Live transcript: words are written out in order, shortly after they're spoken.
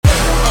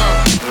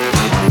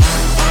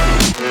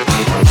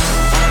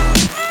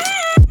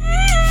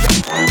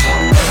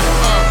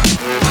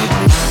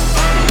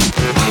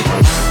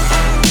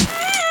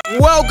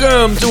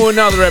Welcome to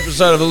another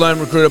episode of the Lone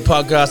Recruiter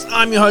Podcast.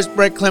 I'm your host,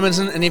 Brett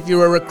Clemenson, and if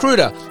you're a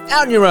recruiter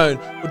out on your own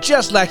or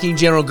just lacking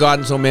general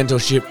guidance or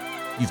mentorship,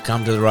 you've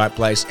come to the right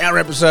place. Our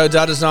episodes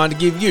are designed to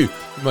give you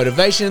the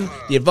motivation,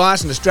 the advice,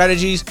 and the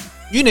strategies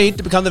you need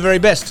to become the very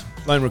best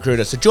lone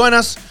recruiter. So join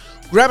us,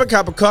 grab a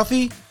cup of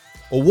coffee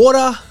or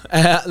water.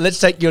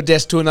 Let's take your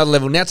desk to another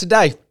level. Now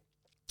today,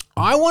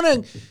 I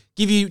want to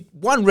give you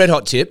one red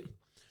hot tip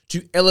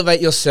to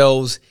elevate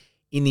yourselves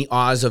in the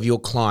eyes of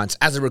your clients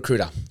as a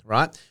recruiter,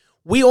 right?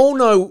 We all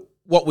know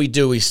what we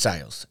do is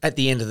sales at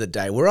the end of the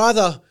day. We're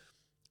either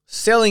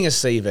selling a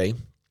CV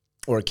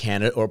or a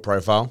candidate or a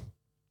profile,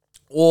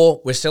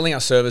 or we're selling our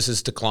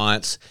services to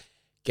clients,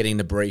 getting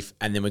the brief,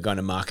 and then we're going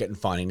to market and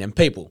finding them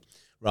people,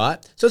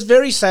 right? So it's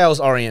very sales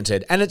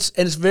oriented, and it's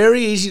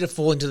very easy to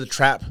fall into the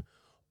trap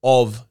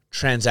of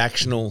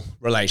transactional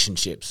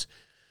relationships.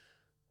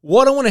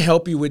 What I want to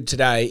help you with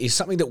today is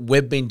something that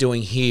we've been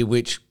doing here,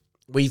 which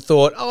we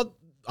thought,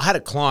 I had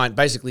a client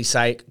basically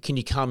say, can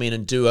you come in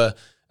and do a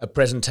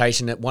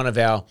presentation at one of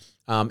our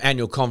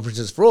annual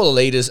conferences for all the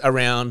leaders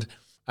around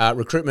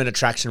recruitment,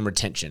 attraction, and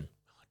retention.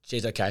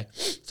 Geez, okay.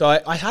 So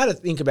I had to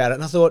think about it,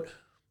 and I thought,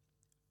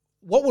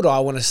 what would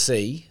I want to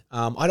see?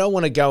 I don't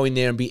want to go in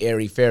there and be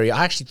airy-fairy.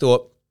 I actually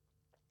thought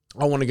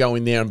I want to go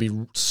in there and be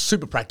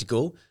super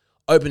practical,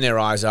 open their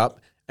eyes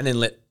up, and then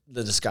let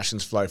the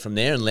discussions flow from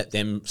there and let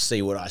them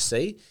see what I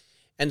see.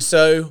 And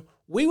so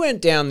we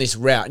went down this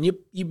route, and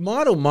you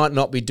might or might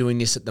not be doing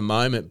this at the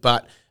moment,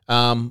 but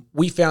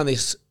we found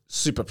this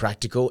super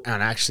practical,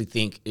 and I actually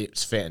think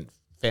it's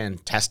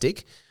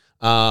fantastic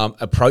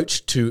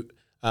approach to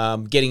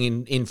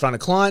getting in front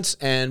of clients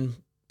and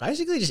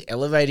basically just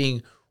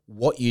elevating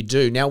what you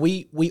do. Now,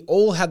 we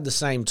all have the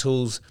same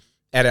tools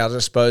at our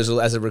disposal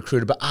as a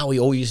recruiter, but are we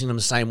all using them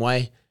the same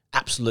way?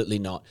 Absolutely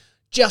not.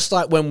 Just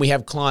like when we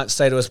have clients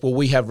say to us, well,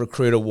 we have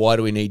Recruiter, why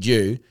do we need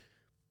you?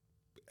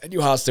 And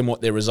you ask them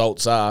what their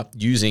results are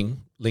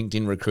using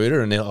LinkedIn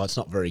Recruiter, and they're, it's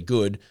not very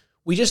good.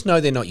 We just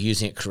know they're not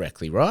using it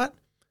correctly, right?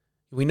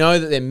 We know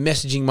that their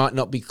messaging might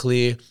not be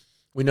clear.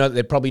 We know that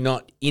they're probably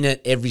not in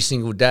it every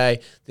single day.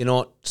 They're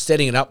not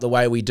setting it up the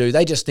way we do.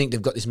 They just think they've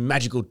got this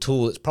magical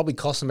tool that's probably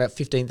cost them about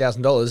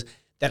 $15,000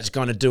 that's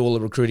going to do all the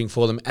recruiting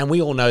for them. And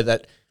we all know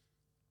that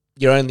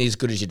you're only as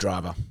good as your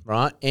driver,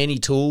 right? Any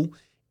tool,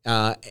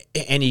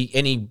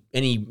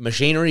 any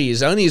machinery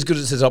is only as good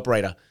as its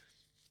operator.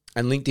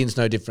 And LinkedIn's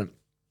no different.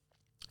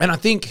 And I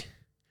think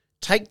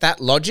take that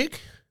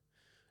logic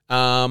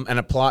and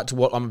apply it to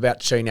what I'm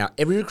about to show you now.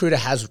 Every recruiter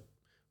has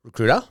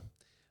Recruiter,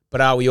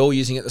 but are we all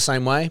using it the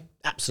same way?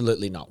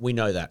 Absolutely not. We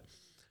know that.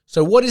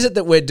 So what is it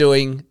that we're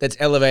doing that's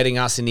elevating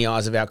us in the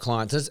eyes of our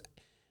clients?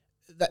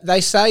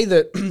 They say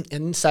that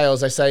in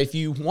sales, they say if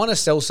you want to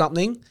sell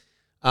something,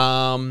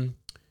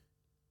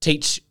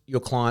 teach your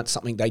clients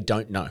something they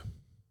don't know.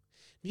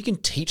 You can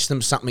teach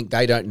them something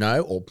they don't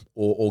know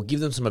or give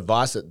them some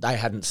advice that they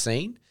hadn't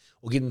seen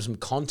or give them some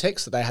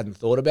context that they hadn't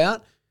thought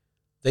about.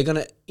 They're going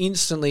to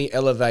instantly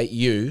elevate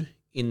you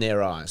in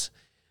their eyes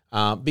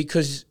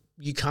because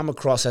you come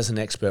across as an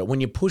expert.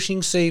 When you're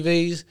pushing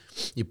CVs,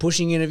 you're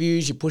pushing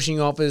interviews, you're pushing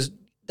offers,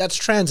 that's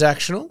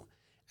transactional.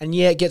 And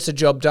yeah, it gets the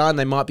job done.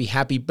 They might be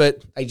happy,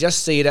 but they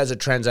just see it as a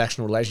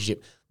transactional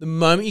relationship. The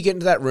moment you get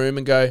into that room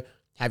and go,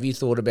 have you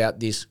thought about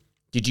this?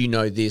 Did you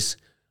know this?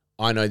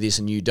 I know this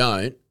and you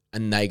don't.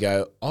 And they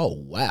go, oh,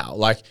 wow.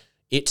 Like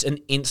it's an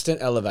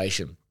instant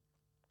elevation.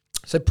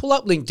 So pull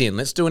up LinkedIn.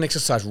 Let's do an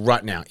exercise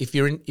right now. If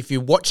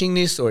you're watching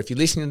this or if you're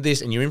listening to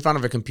this and you're in front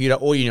of a computer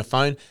or you're on your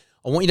phone,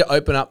 I want you to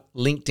open up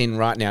LinkedIn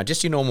right now,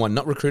 just your normal one,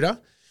 not Recruiter,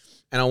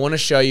 and I want to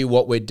show you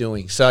what we're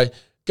doing. So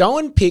go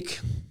up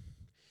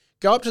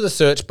to the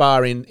search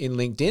bar in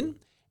LinkedIn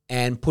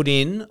and put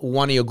in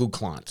one of your good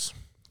clients,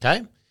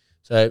 okay?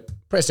 So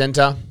press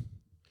enter,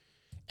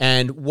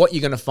 and what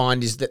you're going to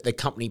find is that the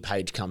company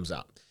page comes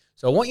up.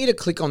 So I want you to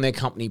click on their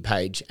company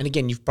page, and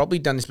again, you've probably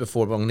done this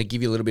before, but I'm going to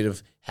give you a little bit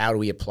of how do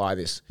we apply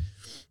this.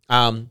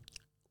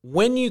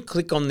 When you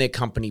click on their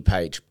company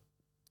page,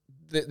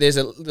 there's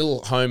a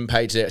little home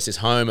page there. It says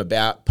home,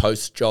 about,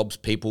 posts, jobs,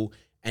 people,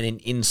 and in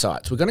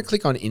insights. We're going to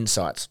click on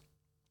insights.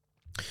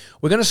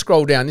 We're going to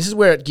scroll down. This is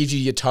where it gives you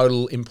your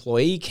total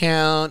employee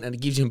count and it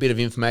gives you a bit of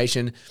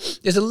information.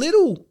 There's a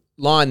little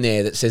line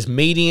there that says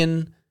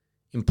median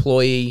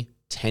employee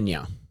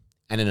tenure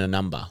and then a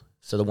number.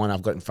 So the one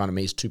I've got in front of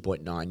me is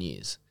 2.9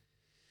 years.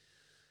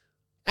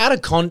 Out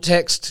of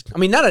context, I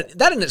mean,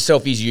 that in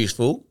itself is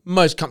useful.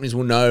 Most companies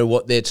will know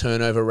what their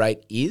turnover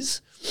rate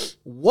is.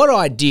 What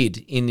I did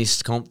in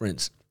this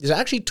conference is I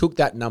actually took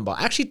that number.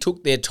 I actually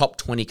took their top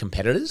 20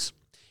 competitors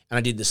and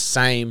I did the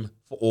same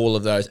for all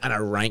of those and I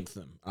ranked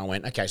them. I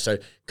went, okay, so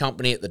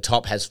company at the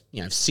top has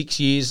 6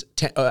 years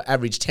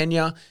average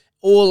tenure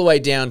all the way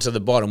down to the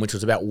bottom, which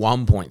was about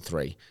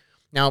 1.3.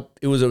 Now,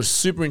 it was a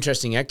super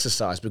interesting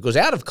exercise because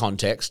out of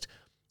context,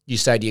 you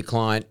say to your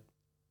client,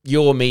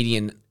 your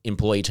median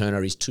employee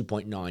turnover is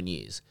 2.9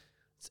 years.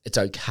 It's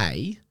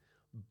okay,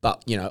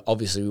 but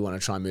obviously we want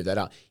to try and move that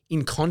up.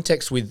 In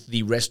context with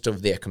the rest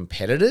of their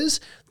competitors,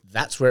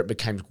 that's where it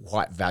became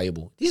quite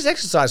valuable. This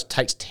exercise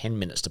takes 10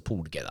 minutes to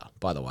pull together,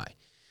 by the way.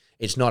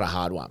 It's not a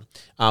hard one.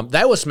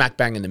 They were smack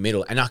bang in the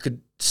middle, and I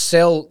could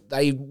sell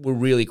they were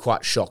really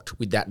quite shocked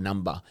with that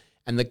number.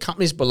 And the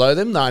companies below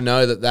them, I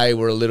know that they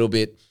were a little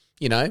bit,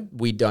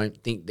 we don't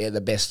think they're the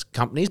best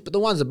companies, but the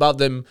ones above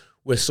them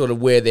were sort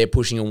of where they're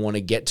pushing and want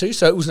to get to.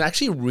 So it was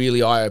actually a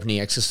really eye-opening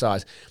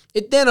exercise.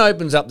 It then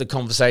opens up the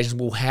conversation,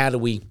 well, how do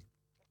we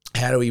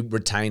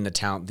retain the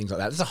talent, things like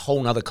that. It's a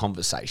whole nother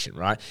conversation,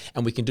 right?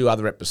 And we can do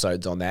other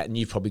episodes on that, and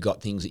you've probably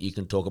got things that you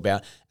can talk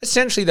about.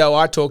 Essentially, though,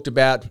 I talked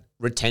about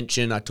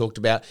retention. I talked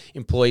about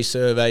employee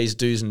surveys,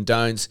 do's and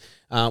don'ts.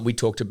 We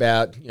talked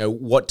about,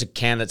 what do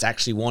candidates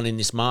actually want in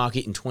this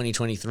market in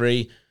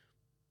 2023.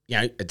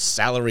 It's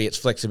salary, it's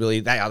flexibility.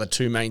 They are the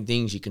two main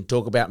things. You can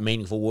talk about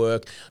meaningful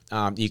work.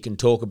 You can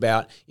talk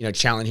about,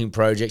 challenging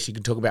projects. You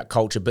can talk about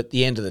culture. But at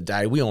the end of the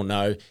day, we all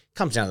know it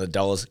comes down to the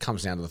dollars. It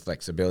comes down to the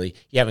flexibility.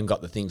 You haven't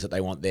got the things that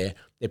they want there.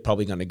 They're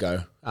probably going to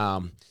go,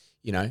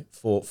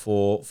 for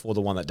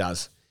the one that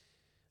does.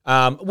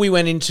 We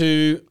went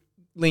into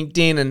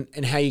LinkedIn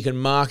and how you can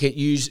market,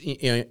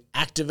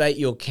 activate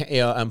your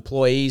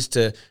employees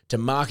to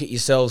market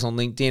yourselves on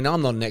LinkedIn.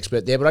 I'm not an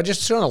expert there, but I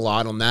just shone a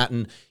light on that,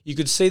 and you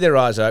could see their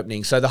eyes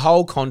opening. So the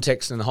whole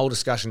context and the whole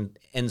discussion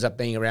ends up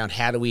being around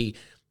how do we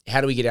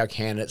get our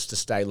candidates to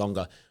stay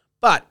longer.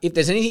 But if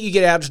there's anything you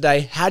get out of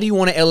today, how do you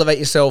want to elevate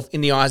yourself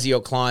in the eyes of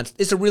your clients?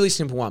 It's a really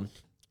simple one.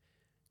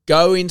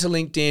 Go into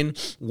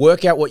LinkedIn,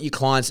 work out what your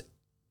clients'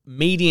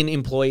 median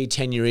employee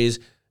tenure is,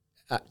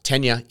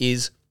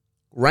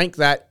 rank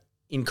that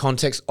in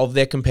context of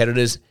their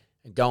competitors,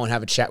 and go and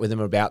have a chat with them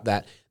about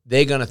that.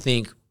 They're going to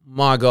think,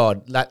 my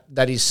God,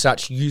 that is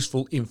such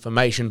useful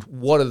information.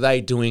 What are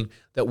they doing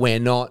that we're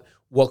not?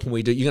 What can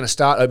we do? You're going to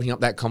start opening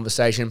up that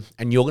conversation,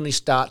 and you're going to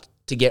start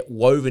to get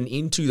woven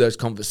into those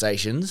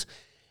conversations.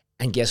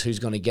 And guess who's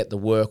going to get the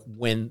work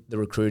when the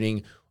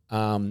recruiting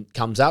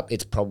comes up?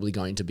 It's probably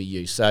going to be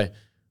you. So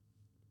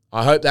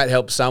I hope that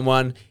helps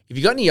someone. If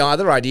you've got any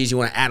other ideas you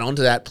want to add on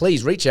to that,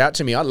 please reach out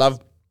to me. I love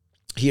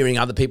hearing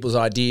other people's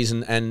ideas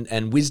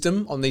and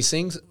wisdom on these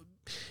things.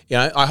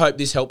 I hope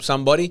this helps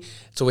somebody.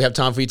 That's all we have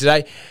time for you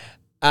today.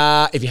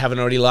 If you haven't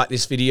already liked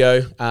this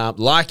video,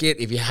 like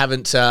it. If you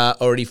haven't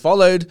already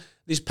followed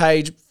this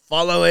page,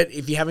 follow it.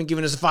 If you haven't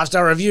given us a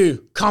 5-star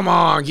review, come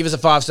on, give us a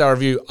 5-star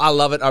review. I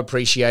love it. I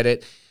appreciate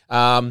it.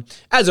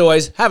 As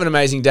always, have an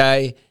amazing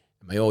day.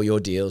 May all your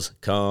deals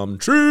come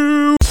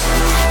true.